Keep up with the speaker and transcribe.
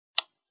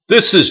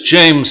This is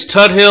James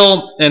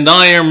Tuthill, and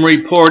I am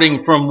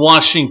reporting from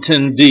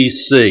Washington,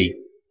 D.C.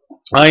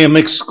 I am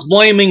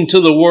exclaiming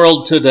to the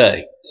world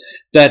today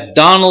that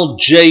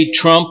Donald J.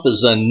 Trump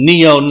is a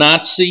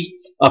neo-Nazi,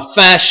 a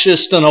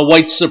fascist, and a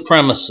white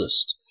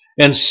supremacist.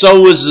 And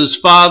so is his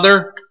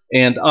father,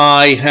 and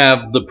I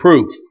have the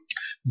proof.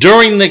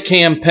 During the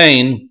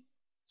campaign,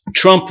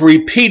 Trump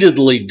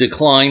repeatedly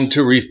declined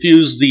to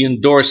refuse the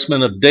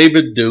endorsement of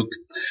David Duke,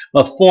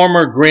 a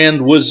former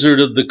Grand Wizard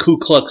of the Ku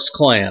Klux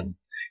Klan.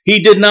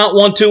 He did not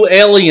want to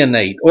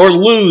alienate or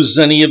lose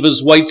any of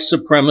his white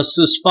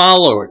supremacist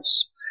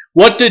followers.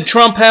 What did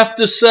Trump have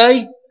to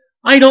say?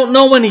 I don't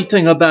know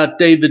anything about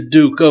David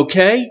Duke,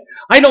 okay?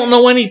 I don't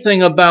know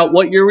anything about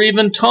what you're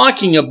even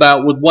talking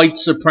about with white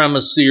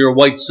supremacy or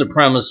white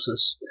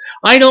supremacists.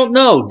 I don't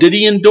know. Did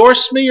he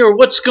endorse me or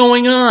what's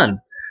going on?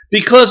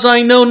 Because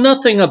I know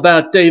nothing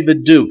about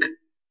David Duke.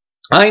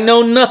 I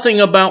know nothing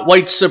about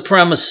white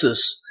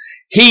supremacists.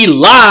 He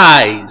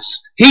lies.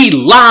 He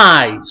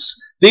lies.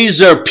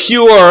 These are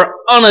pure,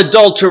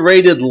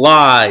 unadulterated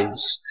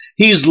lies.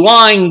 He's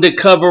lying to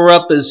cover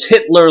up his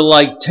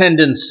Hitler-like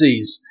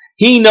tendencies.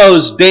 He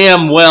knows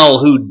damn well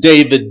who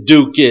David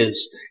Duke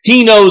is.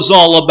 He knows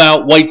all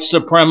about white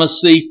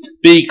supremacy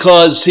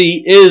because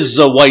he is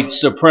a white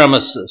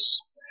supremacist.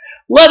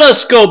 Let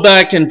us go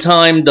back in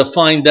time to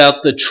find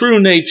out the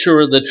true nature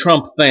of the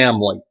Trump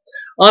family.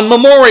 On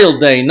Memorial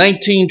Day,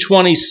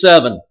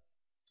 1927,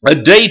 a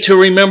day to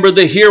remember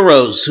the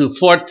heroes who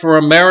fought for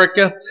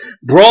America,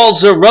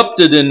 brawls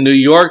erupted in New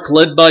York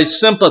led by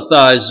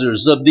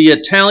sympathizers of the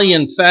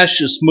Italian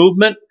fascist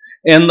movement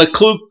and the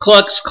Ku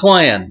Klux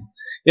Klan.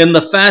 In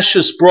the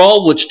fascist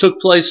brawl which took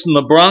place in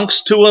the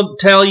Bronx, 2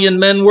 Italian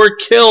men were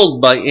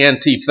killed by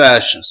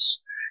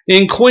anti-fascists.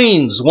 In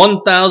Queens,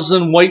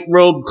 1,000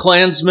 white-robed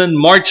Klansmen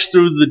marched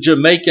through the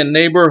Jamaican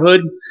neighborhood,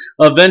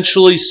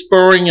 eventually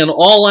spurring an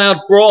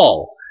all-out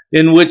brawl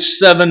in which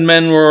 7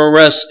 men were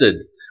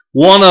arrested.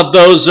 One of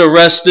those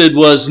arrested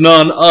was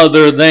none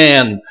other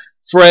than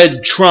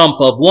Fred Trump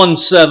of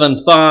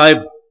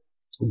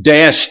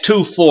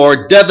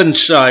 175-24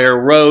 Devonshire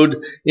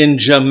Road in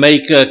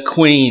Jamaica,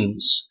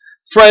 Queens.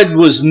 Fred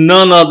was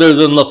none other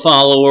than the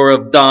follower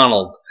of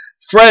Donald.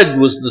 Fred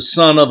was the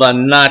son of a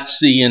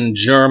Nazi in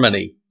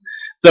Germany.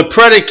 The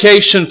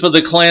predication for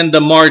the Klan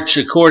to march,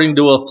 according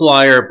to a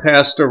flyer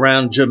passed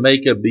around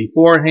Jamaica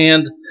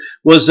beforehand,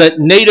 was that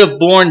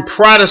native-born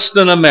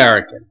Protestant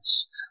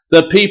Americans,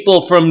 the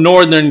people from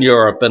Northern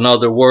Europe, in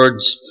other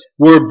words,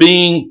 were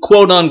being,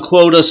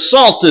 quote-unquote,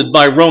 assaulted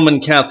by Roman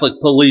Catholic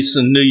police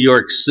in New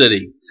York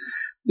City.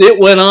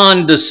 It went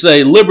on to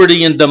say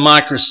liberty and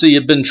democracy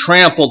have been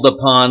trampled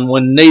upon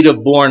when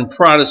native-born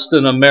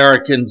Protestant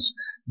Americans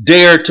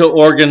dare to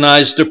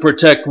organize to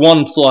protect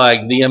one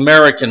flag, the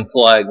American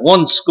flag,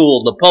 one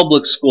school, the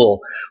public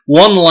school,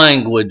 one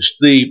language,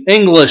 the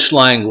English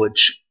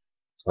language.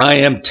 I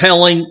am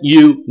telling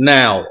you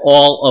now,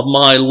 all of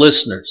my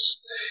listeners,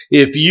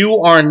 if you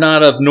are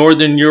not of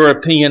Northern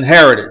European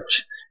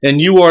heritage and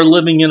you are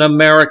living in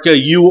America,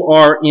 you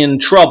are in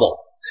trouble.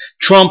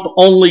 Trump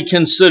only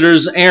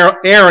considers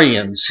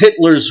Aryans,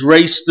 Hitler's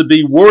race, to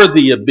be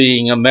worthy of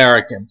being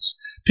Americans.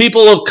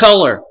 People of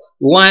color,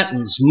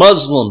 Latins,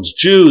 Muslims,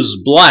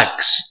 Jews,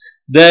 blacks,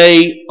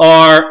 they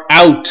are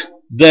out.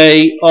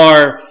 They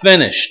are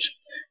finished.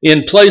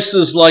 In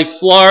places like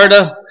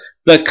Florida,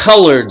 the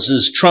coloreds,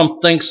 as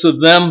Trump thinks of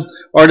them,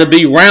 are to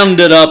be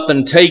rounded up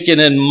and taken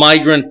in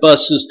migrant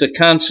buses to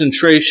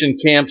concentration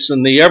camps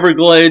in the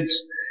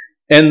Everglades,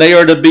 and they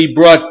are to be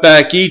brought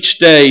back each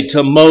day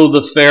to mow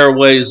the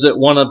fairways at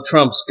one of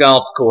Trump's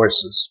golf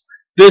courses.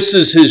 This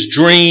is his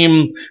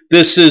dream.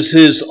 This is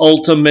his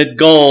ultimate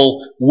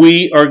goal.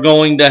 We are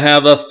going to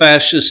have a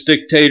fascist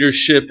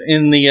dictatorship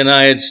in the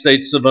United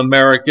States of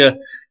America.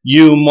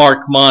 You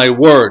mark my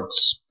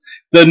words.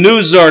 The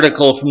news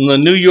article from the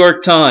New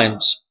York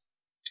Times,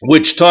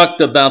 which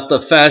talked about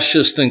the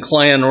fascist and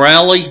Klan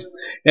rally,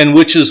 and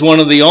which is one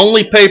of the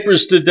only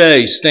papers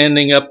today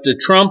standing up to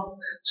Trump,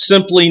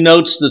 simply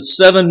notes that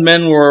 7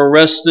 men were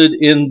arrested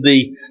in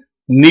the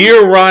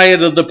near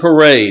riot of the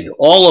parade,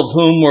 all of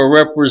whom were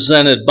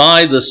represented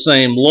by the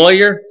same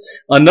lawyer.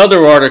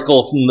 Another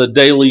article from the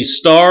Daily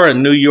Star, a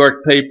New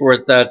York paper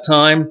at that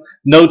time,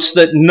 notes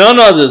that none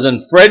other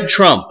than Fred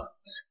Trump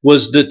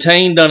was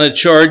detained on a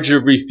charge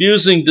of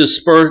refusing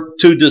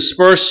to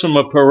disperse from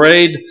a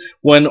parade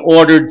when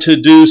ordered to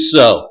do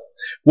so.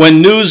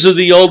 When news of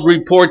the old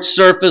report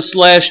surfaced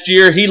last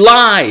year, he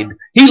lied.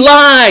 He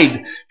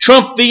lied.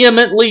 Trump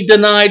vehemently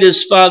denied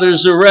his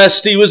father's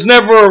arrest. He was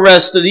never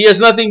arrested. He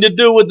has nothing to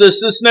do with this.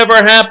 This never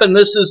happened.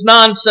 This is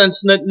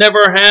nonsense, and it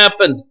never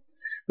happened.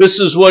 This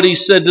is what he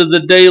said to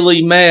the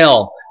Daily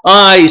Mail.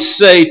 I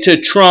say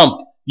to Trump,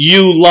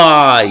 you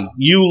lie.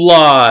 You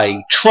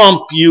lie.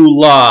 Trump, you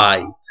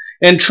lie.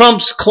 And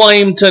Trump's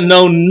claim to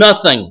know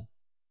nothing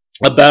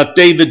about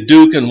David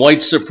Duke and white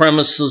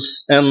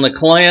supremacists and the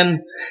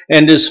Klan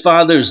and his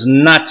father's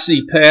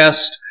Nazi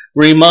past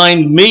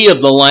remind me of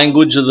the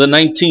language of the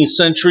 19th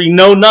century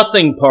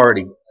know-nothing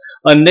party.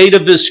 a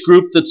nativist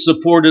group that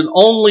supported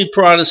only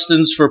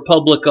Protestants for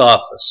public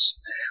office.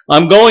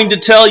 I'm going to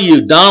tell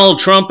you, Donald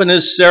Trump and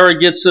his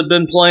surrogates have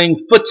been playing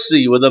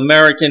footsie with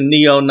American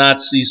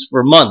neo-Nazis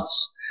for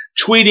months,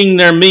 tweeting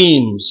their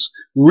memes,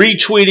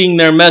 retweeting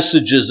their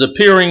messages,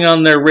 appearing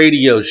on their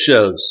radio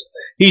shows.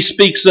 He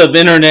speaks of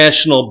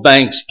international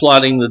banks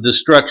plotting the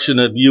destruction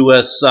of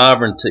U.S.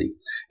 sovereignty,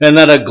 and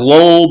that a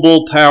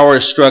global power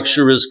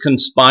structure is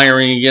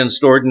conspiring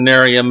against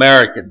ordinary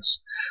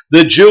Americans.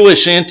 The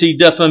Jewish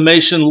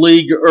Anti-Defamation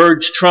League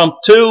urged Trump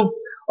to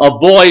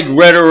avoid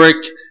rhetoric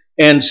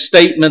and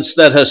statements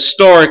that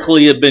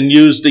historically have been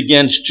used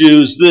against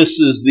Jews. This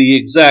is the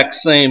exact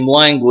same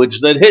language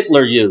that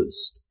Hitler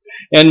used.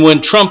 And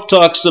when Trump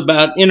talks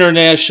about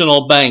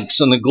international banks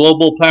and the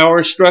global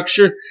power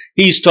structure,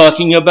 he's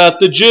talking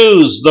about the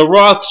Jews, the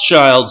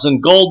Rothschilds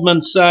and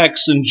Goldman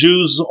Sachs and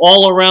Jews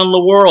all around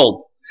the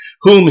world,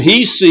 whom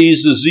he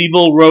sees as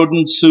evil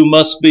rodents who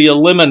must be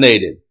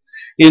eliminated.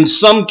 In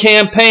some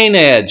campaign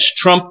ads,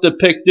 Trump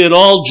depicted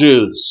all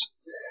Jews,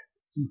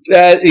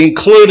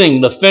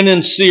 including the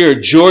financier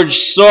George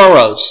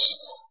Soros.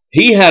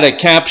 He had a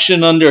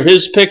caption under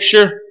his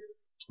picture,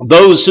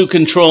 "Those who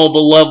control the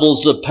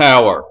levels of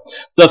power."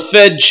 The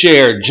Fed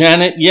chair,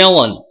 Janet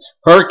Yellen,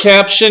 her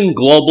caption,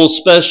 "Global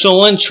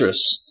Special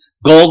Interests."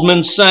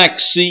 Goldman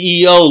Sachs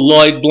CEO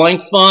Lloyd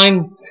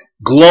Blankfein,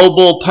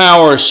 "Global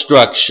Power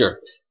Structure."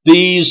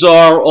 These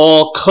are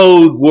all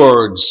code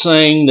words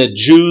saying that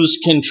Jews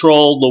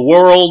control the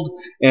world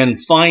and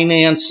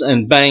finance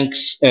and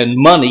banks and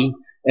money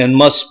and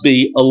must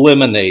be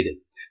eliminated.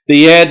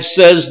 The ad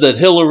says that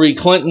Hillary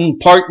Clinton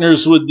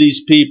partners with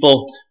these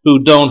people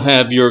who don't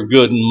have your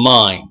good in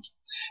mind.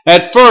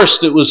 At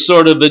first, it was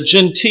sort of a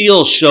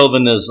genteel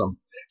chauvinism,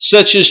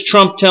 such as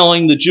Trump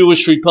telling the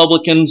Jewish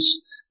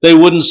Republicans they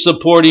wouldn't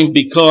support him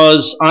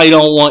because I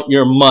don't want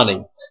your money,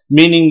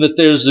 meaning that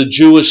there's a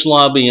Jewish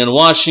lobby in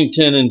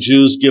Washington and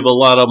Jews give a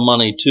lot of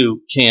money to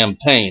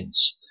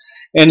campaigns.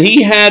 And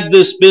he had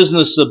this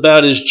business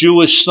about his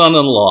Jewish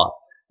son-in-law,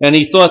 and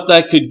he thought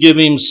that could give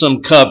him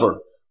some cover.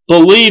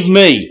 Believe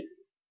me,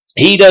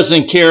 he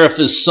doesn't care if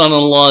his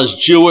son-in-law is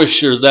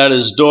Jewish or that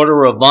his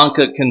daughter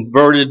Ivanka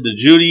converted to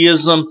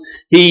Judaism.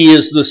 He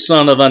is the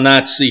son of a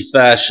Nazi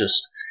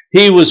fascist.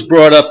 He was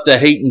brought up to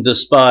hate and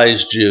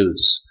despise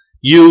Jews.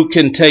 You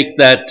can take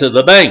that to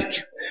the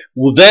bank.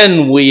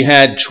 Then we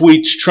had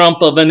tweets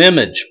Trump of an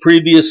image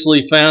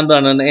previously found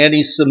on an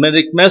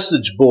anti-Semitic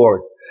message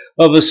board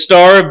of a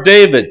Star of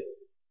David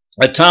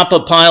atop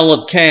a pile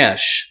of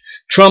cash.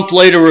 Trump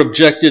later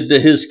objected to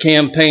his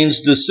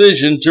campaign's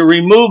decision to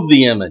remove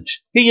the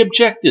image. He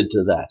objected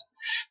to that.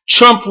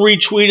 Trump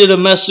retweeted a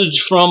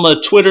message from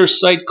a Twitter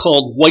site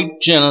called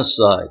White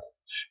Genocide,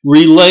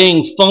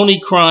 relaying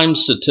phony crime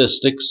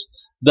statistics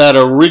that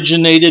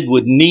originated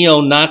with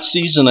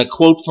neo-Nazis and a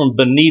quote from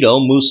Benito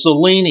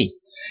Mussolini.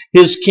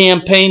 His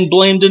campaign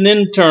blamed an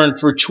intern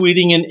for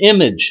tweeting an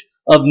image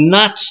of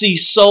Nazi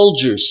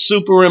soldiers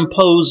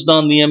superimposed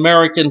on the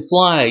American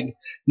flag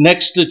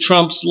next to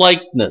Trump's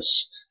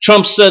likeness.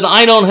 Trump said,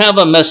 I don't have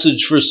a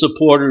message for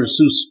supporters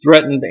who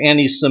threatened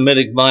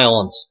anti-Semitic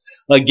violence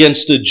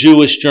against a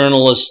Jewish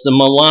journalist, and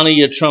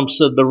Melania Trump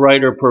said the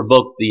writer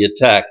provoked the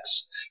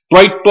attacks.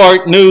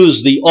 Breitbart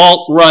News, the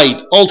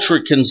alt-right,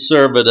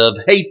 ultra-conservative,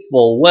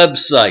 hateful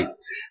website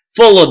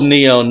full of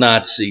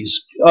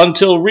neo-Nazis,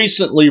 until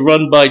recently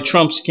run by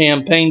Trump's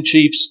campaign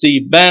chief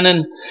Steve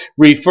Bannon,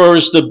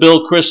 refers to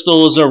Bill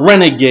Kristol as a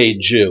renegade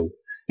Jew,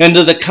 and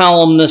to the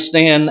columnist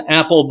Ann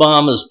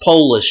Applebaum as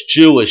Polish,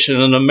 Jewish,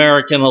 and an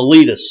American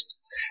elitist.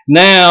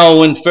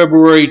 Now, in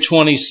February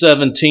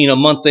 2017, a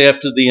month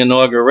after the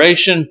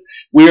inauguration,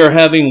 we are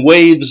having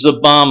waves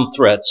of bomb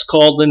threats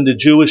called into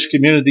Jewish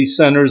community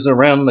centers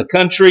around the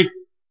country,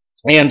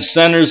 and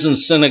centers and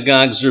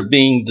synagogues are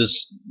being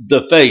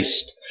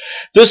defaced.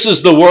 This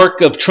is the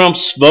work of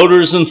Trump's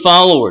voters and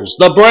followers,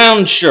 the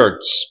brown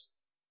shirts,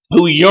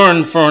 who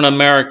yearn for an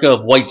America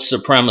of white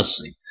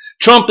supremacy.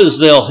 Trump is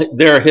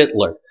their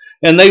Hitler,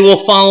 and they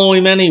will follow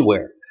him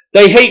anywhere.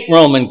 They hate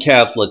Roman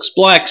Catholics,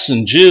 blacks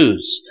and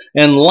Jews,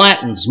 and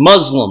Latins,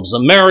 Muslims,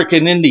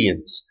 American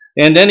Indians,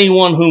 and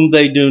anyone whom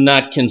they do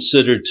not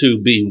consider to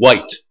be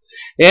white.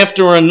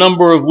 After a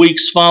number of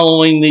weeks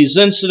following these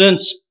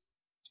incidents,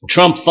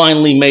 Trump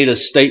finally made a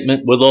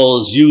statement with all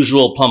his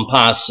usual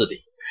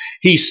pomposity.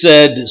 He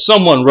said,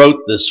 someone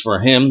wrote this for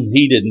him,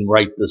 he didn't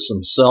write this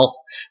himself,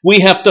 we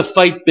have to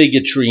fight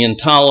bigotry,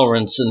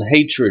 intolerance, and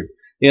hatred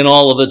in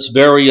all of its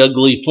very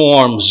ugly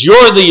forms.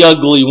 You're the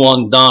ugly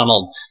one,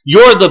 Donald.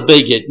 You're the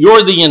bigot.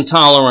 You're the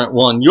intolerant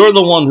one. You're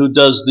the one who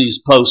does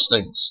these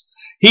postings.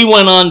 He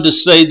went on to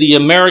say the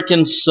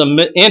American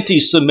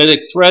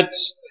anti-Semitic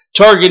threats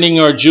targeting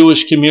our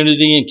Jewish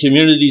community and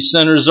community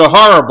centers are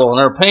horrible and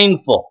are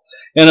painful,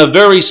 and a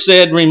very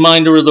sad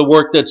reminder of the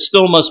work that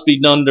still must be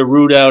done to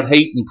root out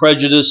hate and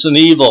prejudice and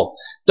evil.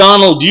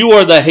 Donald, you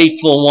are the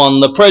hateful one,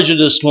 the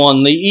prejudiced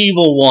one, the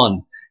evil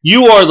one.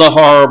 You are the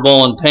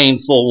horrible and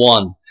painful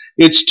one.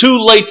 It's too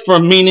late for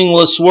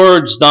meaningless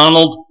words,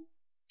 Donald.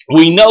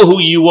 We know who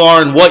you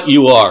are and what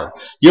you are.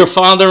 Your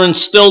father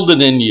instilled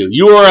it in you.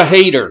 You are a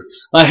hater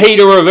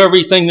of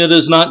everything that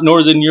is not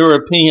Northern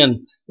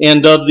European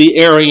and of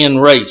the Aryan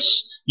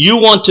race. You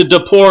want to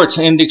deport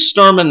and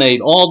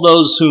exterminate all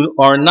those who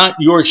are not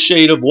your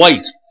shade of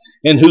white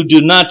and who do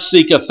not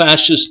seek a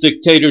fascist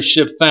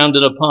dictatorship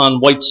founded upon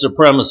white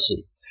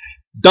supremacy.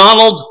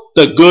 Donald,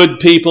 the good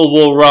people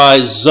will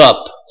rise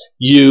up,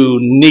 you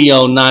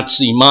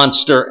neo-Nazi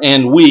monster,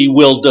 and we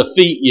will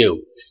defeat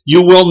you.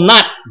 You will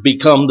not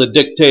become the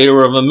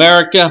dictator of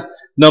America,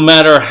 no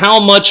matter how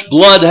much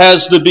blood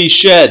has to be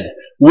shed.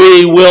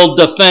 We will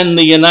defend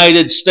the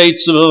United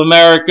States of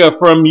America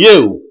from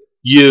you,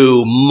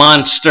 you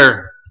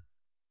monster.